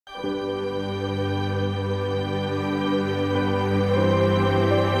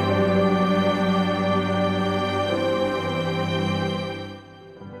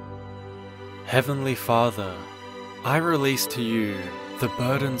Heavenly Father, I release to you the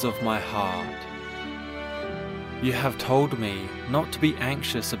burdens of my heart. You have told me not to be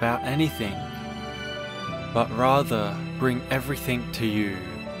anxious about anything, but rather bring everything to you.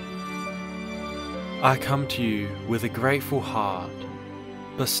 I come to you with a grateful heart.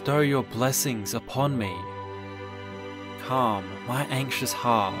 Bestow your blessings upon me. Calm my anxious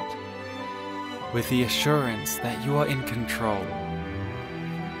heart with the assurance that you are in control.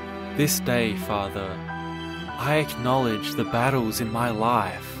 This day, Father, I acknowledge the battles in my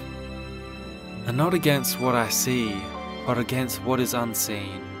life are not against what I see, but against what is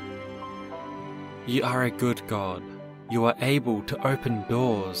unseen. You are a good God. You are able to open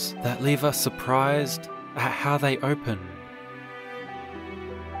doors that leave us surprised at how they open.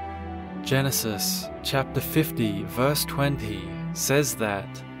 Genesis chapter 50 verse 20 says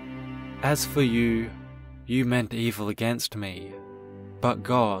that, "As for you, you meant evil against me, but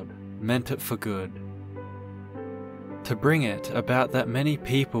God meant it for good, to bring it about that many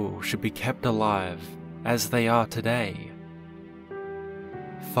people should be kept alive as they are today."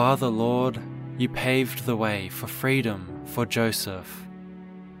 Father Lord, you paved the way for freedom for Joseph.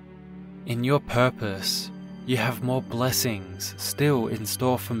 In your purpose, you have more blessings still in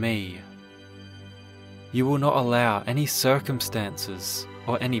store for me. You will not allow any circumstances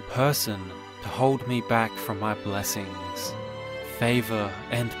or any person to hold me back from my blessings, favor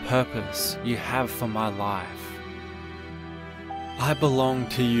and purpose you have for my life. I belong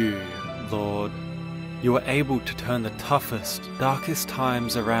to you, Lord. You are able to turn the toughest, darkest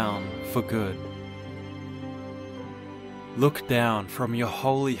times around for good. Look down from your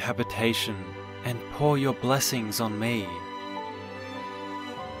holy habitation and pour your blessings on me.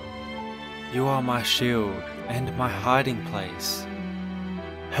 You are my shield and my hiding place.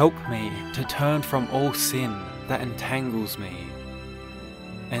 Help me to turn from all sin that entangles me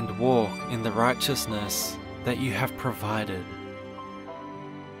and walk in the righteousness that you have provided.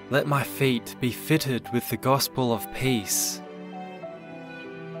 Let my feet be fitted with the gospel of peace.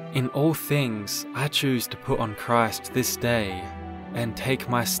 In all things, I choose to put on Christ this day and take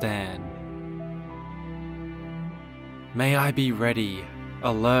my stand. May I be ready,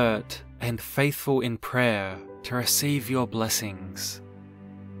 alert, and faithful in prayer to receive your blessings.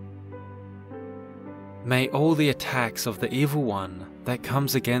 May all the attacks of the evil one that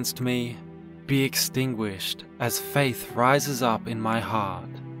comes against me be extinguished as faith rises up in my heart.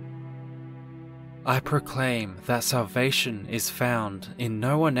 I proclaim that salvation is found in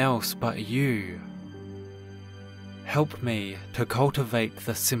no one else but you. Help me to cultivate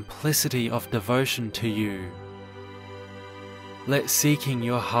the simplicity of devotion to you. Let seeking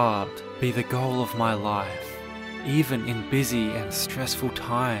your heart be the goal of my life, even in busy and stressful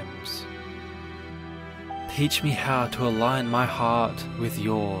times. Teach me how to align my heart with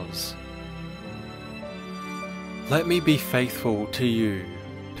yours. Let me be faithful to you,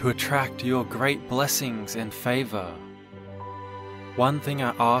 to attract your great blessings and favor. One thing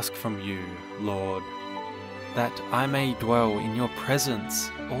I ask from you, Lord, that I may dwell in your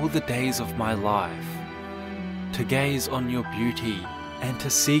presence all the days of my life, to gaze on your beauty and to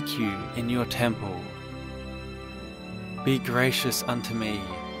seek you in your temple. Be gracious unto me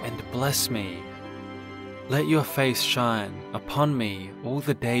and bless me. Let your face shine upon me all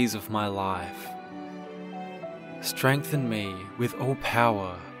the days of my life. Strengthen me with all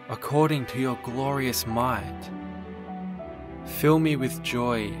power according to your glorious might. Fill me with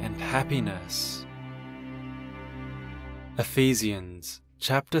joy and happiness. Ephesians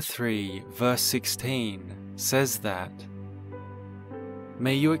chapter 3 verse 16 says that,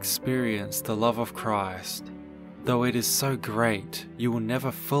 "May you experience the love of Christ, though it is so great you will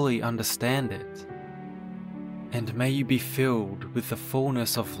never fully understand it. And may you be filled with the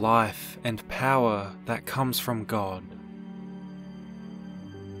fullness of life and power that comes from God."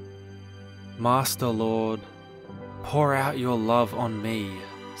 Master Lord, pour out your love on me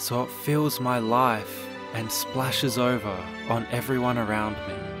so it fills my life and splashes over on everyone around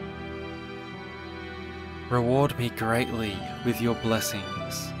me. Reward me greatly with your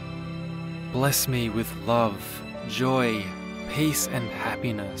blessings. Bless me with love, joy, peace and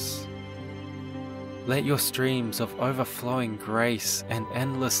happiness. Let your streams of overflowing grace and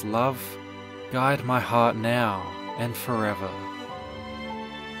endless love guide my heart now and forever.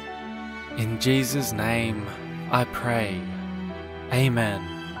 In Jesus' name I pray. Amen.